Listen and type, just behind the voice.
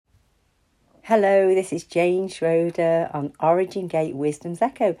Hello, this is Jane Schroeder on Origin Gate Wisdom's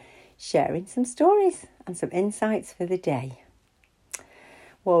Echo, sharing some stories and some insights for the day.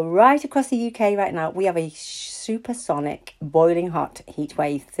 Well, right across the UK right now, we have a supersonic, boiling hot heat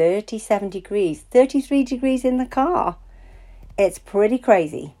wave, 37 degrees, 33 degrees in the car. It's pretty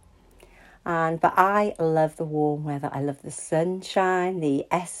crazy. But I love the warm weather. I love the sunshine, the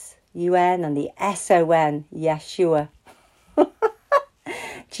S-U-N and the S-O-N, Yeshua.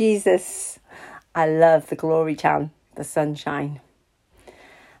 Jesus. I love the glory chan, the sunshine.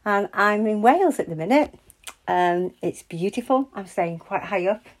 And I'm in Wales at the minute. It's beautiful. I'm staying quite high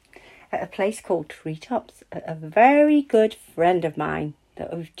up at a place called Treetops. A very good friend of mine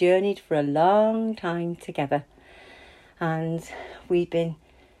that we've journeyed for a long time together. And we've been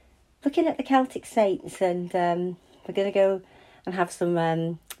looking at the Celtic saints, and we're going to go and have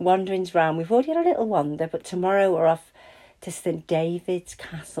some wanderings round. We've already had a little wander, but tomorrow we're off to St David's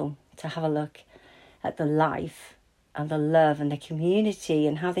Castle to have a look at the life and the love and the community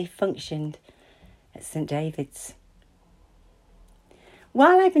and how they functioned at St David's.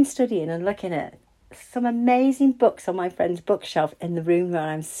 While I've been studying and looking at some amazing books on my friend's bookshelf in the room where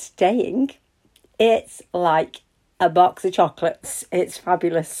I'm staying, it's like a box of chocolates. It's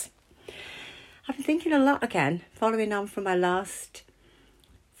fabulous. I've been thinking a lot again, following on from my last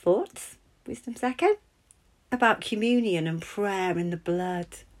thoughts, Wisdom's Echo, about communion and prayer and the blood.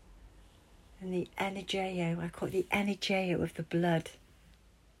 And the energeo, I call it the energeo of the blood.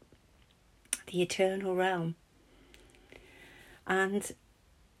 The eternal realm. And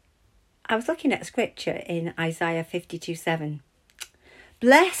I was looking at scripture in Isaiah 52:7.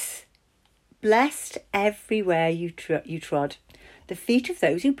 Blessed everywhere you trod, the feet of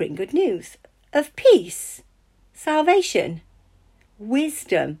those who bring good news, of peace, salvation,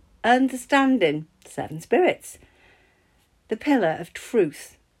 wisdom, understanding, 7 spirits, the pillar of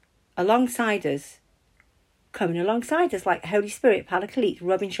truth, alongside us, coming alongside us like Holy Spirit, Paraclete,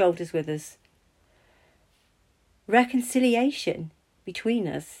 rubbing shoulders with us. Reconciliation between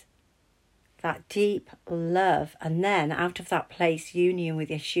us, that deep love, and then out of that place, union with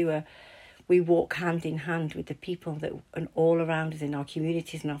Yeshua, we walk hand in hand with the people that and all around us in our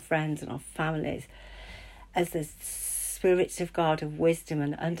communities and our friends and our families, as the spirits of God of wisdom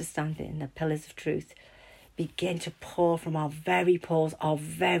and understanding and the pillars of truth begin to pour from our very pores, our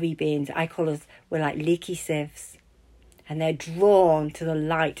very beings. I call us, we're like leaky sieves. And they're drawn to the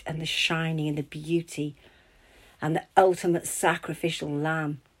light and the shining and the beauty and the ultimate sacrificial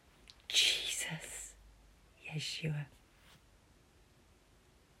lamb, Jesus, Yeshua.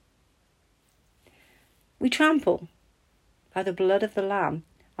 We trample by the blood of the lamb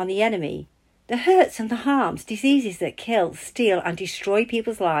on the enemy, the hurts and the harms, diseases that kill, steal and destroy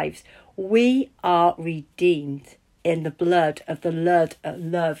people's lives. We are redeemed in the blood of the love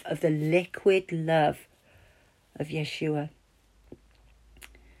of the liquid love of Yeshua.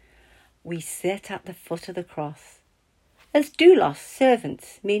 We sit at the foot of the cross as doulos,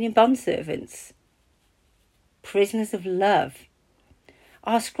 servants, meaning bondservants, prisoners of love.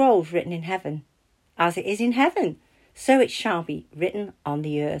 Our scrolls written in heaven, as it is in heaven, so it shall be written on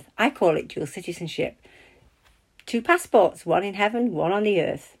the earth. I call it dual citizenship. 2 passports, one in heaven, one on the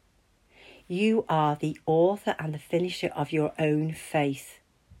earth. You are the author and the finisher of your own faith.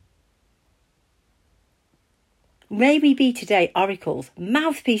 May we be today oracles,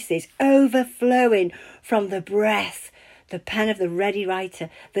 mouthpieces overflowing from the breath, the pen of the ready writer,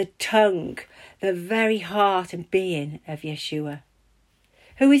 the tongue, the very heart and being of Yeshua,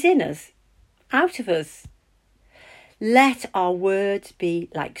 who is in us, out of us. Let our words be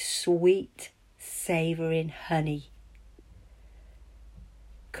like sweet, savouring honey.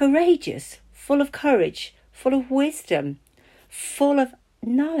 Courageous, full of courage, full of wisdom, full of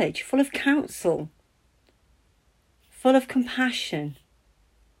knowledge, full of counsel, full of compassion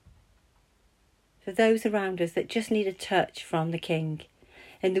for those around us that just need a touch from the King.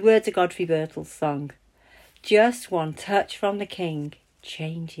 In the words of Godfrey Birtle's song, just one touch from the King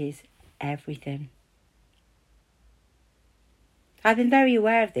changes everything. I've been very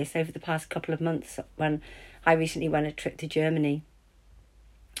aware of this over the past couple of months when I recently went a trip to Germany,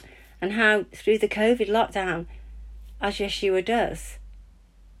 and how through the COVID lockdown, as Yeshua does,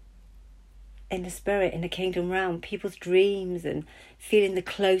 in the spirit, in the kingdom realm, people's dreams and feeling the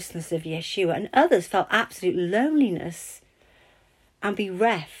closeness of Yeshua, and others felt absolute loneliness and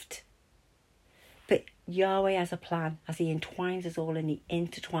bereft. But Yahweh has a plan as he entwines us all in the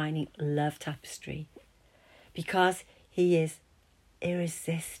intertwining love tapestry, because he is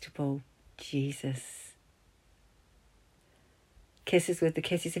irresistible, Jesus. Kiss us with the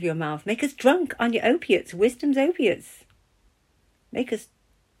kisses of your mouth. Make us drunk on your opiates, wisdom's opiates. Make us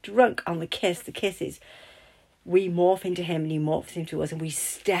drunk on the kisses. We morph into him and he morphs into us, and we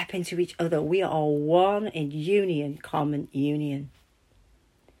step into each other. We are one in union, common union.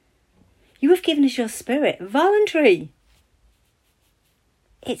 You have given us your spirit, voluntary.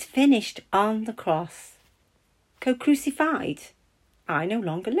 It's finished on the cross. Co-crucified. I no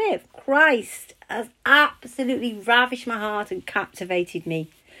longer live. Christ has absolutely ravished my heart and captivated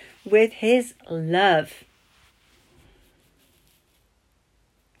me with his love.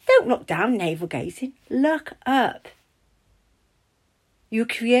 Don't look down, navel gazing. Look up. You were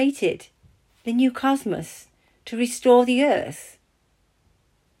created, the new cosmos, to restore the earth.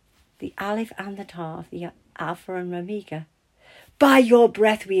 The Aleph and the Tav, the Alpha and Omega. By your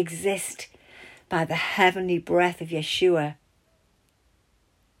breath we exist, by the heavenly breath of Yeshua.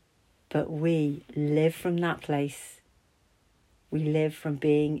 But we live from that place. We live from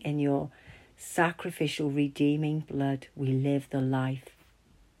being in your sacrificial, redeeming blood. We live the life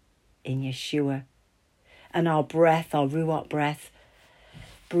in Yeshua. And our breath, our Ruach breath,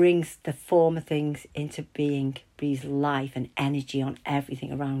 brings the former things into being, breathes life and energy on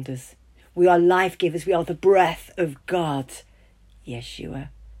everything around us. We are life givers. We are the breath of God. Yeshua,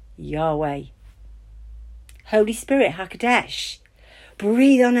 Yahweh. Holy Spirit, HaKadosh,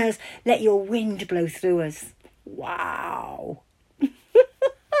 breathe on us. Let your wind blow through us. Wow.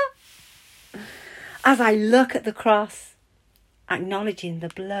 As I look at the cross, acknowledging the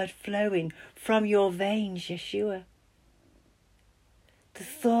blood flowing from your veins, Yeshua. The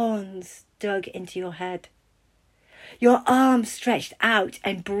thorns dug into your head. Your arms stretched out,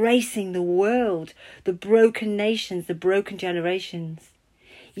 embracing the world, the broken nations, the broken generations.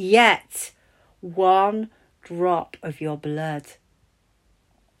 Yet, one drop of your blood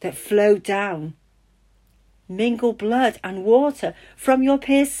that flowed down, mingled blood and water from your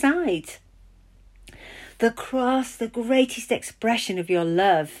pierced side. The cross, the greatest expression of your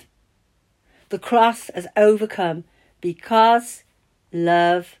love. The cross has overcome because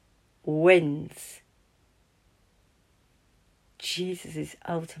love wins. Jesus'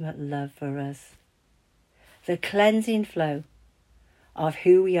 ultimate love for us. The cleansing flow of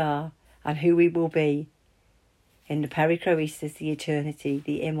who we are and who we will be in the perichoresis, the eternity,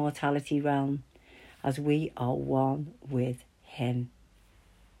 the immortality realm, as we are one with him.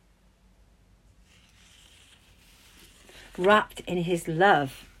 Wrapped in his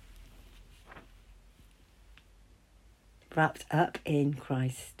love. Wrapped up in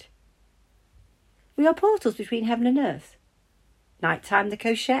Christ. We are portals between heaven and earth. Nighttime, the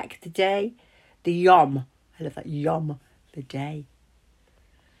koshek, the day, the yom. I love that, yom, the day.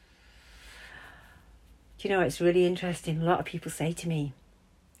 Do you know, it's really interesting. A lot of people say to me,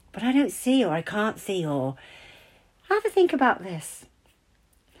 but I don't see, or I can't see, or have a think about this.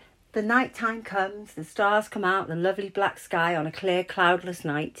 The nighttime comes, the stars come out, the lovely black sky on a clear, cloudless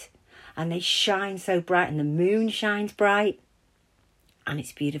night, and they shine so bright, and the moon shines bright, and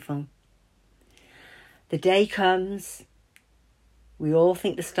it's beautiful. The day comes. We all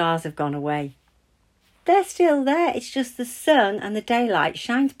think the stars have gone away. They're still there. It's just the sun and the daylight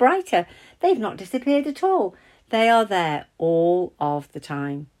shines brighter. They've not disappeared at all. They are there all of the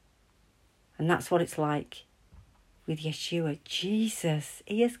time. And that's what it's like with Yeshua. Jesus,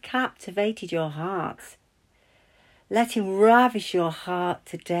 he has captivated your heart. Let him ravish your heart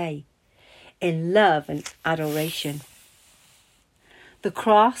today in love and adoration. The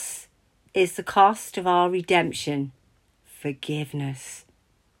cross is the cost of our redemption. Forgiveness.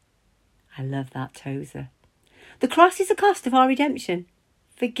 I love that, Tozer. The cross is the cost of our redemption.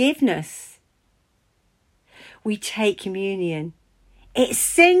 Forgiveness. We take communion. It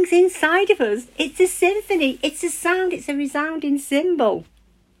sings inside of us. It's a symphony. It's a sound. It's a resounding cymbal.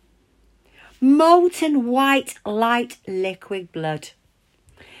 Molten white light liquid blood.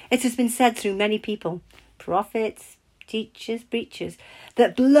 It has been said through many people, prophets, teachers, preachers,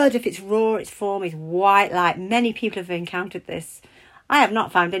 that blood, if it's raw, its form is white light. Many people have encountered this. I have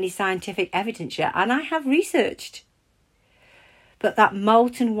not found any scientific evidence yet, and I have researched. But that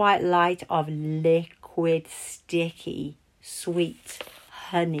molten white light of liquid, sticky, sweet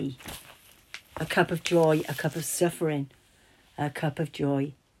honey, a cup of joy, a cup of suffering, a cup of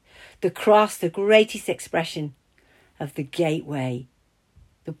joy. The cross, the greatest expression of the gateway,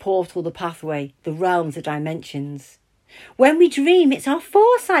 the portal, the pathway, the realms, the dimensions. When we dream, it's our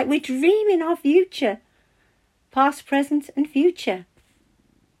foresight. We're dreaming our future, past, present and future.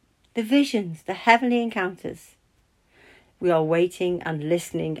 The visions, the heavenly encounters. We are waiting and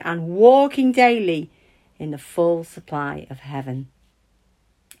listening and walking daily in the full supply of heaven.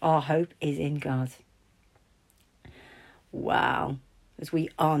 Our hope is in God. Wow. As we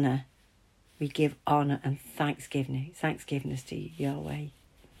honour, we give honour and thanksgiving to Yahweh.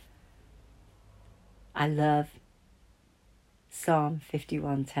 I love Psalm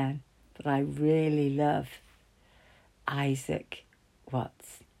 51:10, but I really love Isaac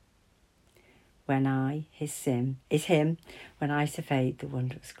Watts. When I, his hymn, when I surveyed the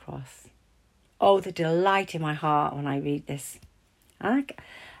wondrous cross. Oh, the delight in my heart when I read this.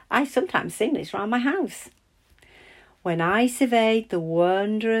 I sometimes sing this around my house. When I surveyed the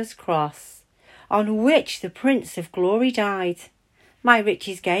wondrous cross, on which the Prince of Glory died, my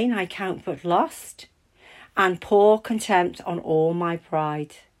riches gain I count but lost, and pour contempt on all my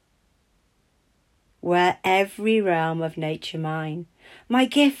pride. Were every realm of nature mine, my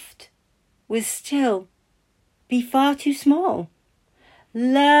gift would still be far too small.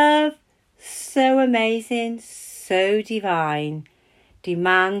 Love so amazing, so divine,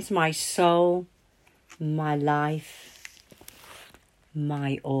 demands my soul, my life,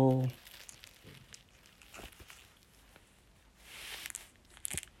 my all.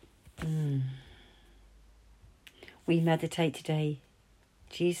 We meditate today,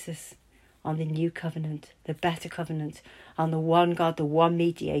 Jesus, on the new covenant, the better covenant, on the one God, the one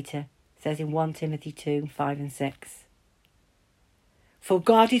mediator, says in 1 Timothy 2:5 and 6. For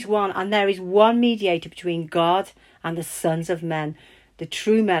God is one, and there is one mediator between God and the sons of men, the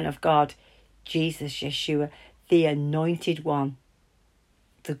true men of God, Jesus, Yeshua, the anointed one,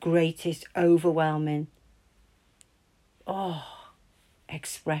 the greatest, overwhelming,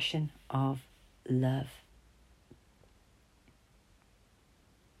 expression of love.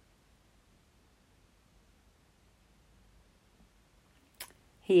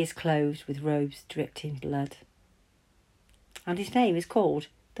 He is clothed with robes dripped in blood, and his name is called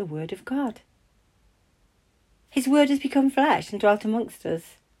the Word of God. His word has become flesh and dwelt amongst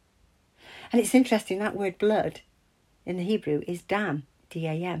us. And it's interesting, that word blood in the Hebrew is dam,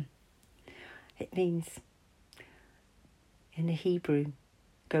 D-A-M. It means, in the Hebrew,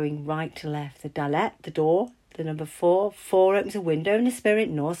 going right to left. The dalet, the door, the number 4. 4 opens a window in the spirit,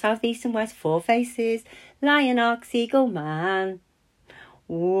 north, south, east and west. 4 faces, lion, ox, eagle, man.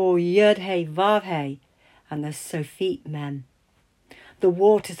 Oh, Yud, Hey, Vav, Hey. And the Sophit, men. The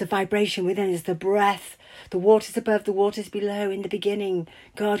waters, the vibration within is the breath. The waters above, the waters below. In the beginning,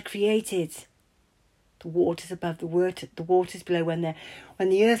 God created the waters above, the waters below. When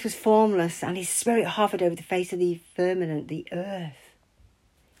the earth was formless and his spirit hovered over the face of the firmament, the earth,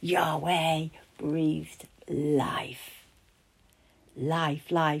 Yahweh breathed life.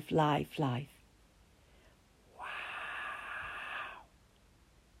 Life, life, life, life.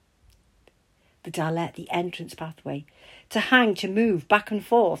 The dalet, the entrance pathway, to hang, to move back and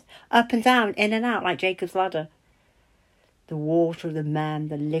forth, up and down, in and out like Jacob's ladder. The water of the man,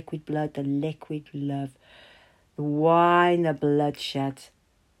 the liquid blood, the liquid love, the wine, the bloodshed,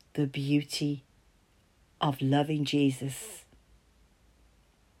 the beauty of loving Jesus.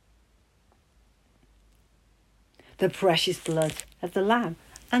 The precious blood of the Lamb,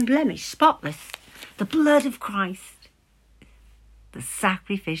 unblemished, spotless, the blood of Christ, the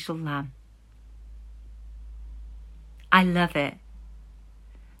sacrificial Lamb. I love it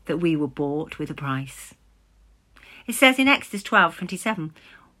that we were bought with a price. It says in Exodus 12:27,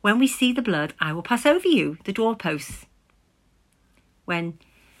 when we see the blood, I will pass over you, the doorposts. When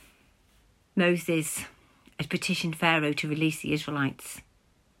Moses had petitioned Pharaoh to release the Israelites,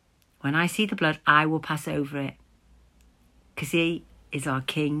 when I see the blood, I will pass over it, because he is our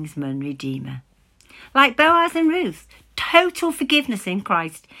kinsman redeemer. Like Boaz and Ruth, total forgiveness in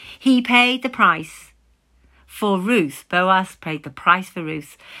Christ. He paid the price for Ruth. Boaz paid the price for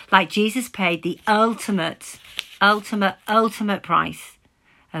Ruth, like Jesus paid the ultimate price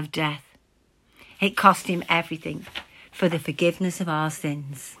of death. It cost him everything for the forgiveness of our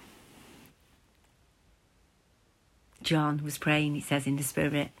sins. John was praying, it says in the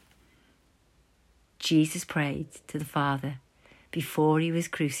Spirit. Jesus prayed to the Father before he was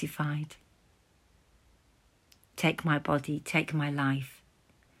crucified. Take my body, take my life.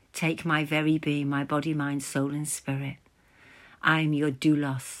 Take my very being, my body, mind, soul and spirit. I am your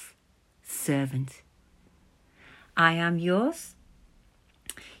doulos, servant. I am yours.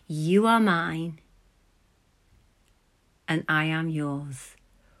 You are mine. And I am yours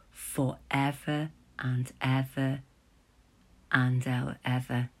forever and ever and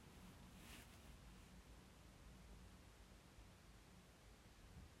ever.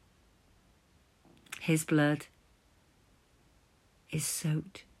 His blood is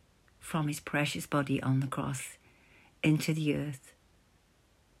soaked from his precious body on the cross into the earth.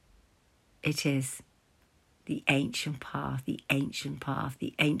 It is the ancient path, the ancient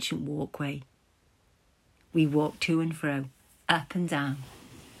walkway. We walk to and fro, up and down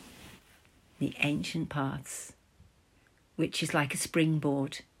the ancient paths, which is like a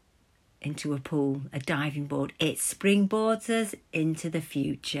springboard into a pool, a diving board. It springboards us into the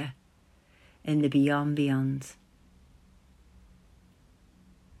future, in the beyond.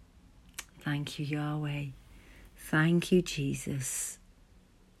 Thank you, Yahweh. Thank you, Jesus.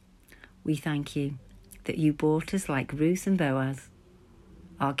 We thank you that you bought us like Ruth and Boaz,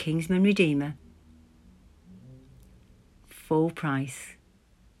 our kinsman redeemer, full price,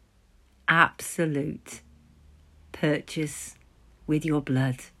 absolute purchase with your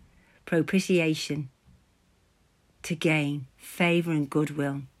blood, propitiation to gain favour and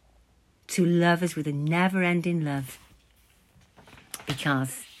goodwill, to love us with a never-ending love.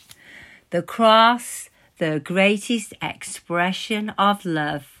 Because the cross, the greatest expression of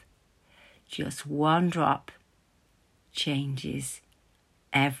love, just one drop changes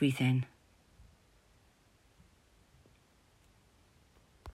everything.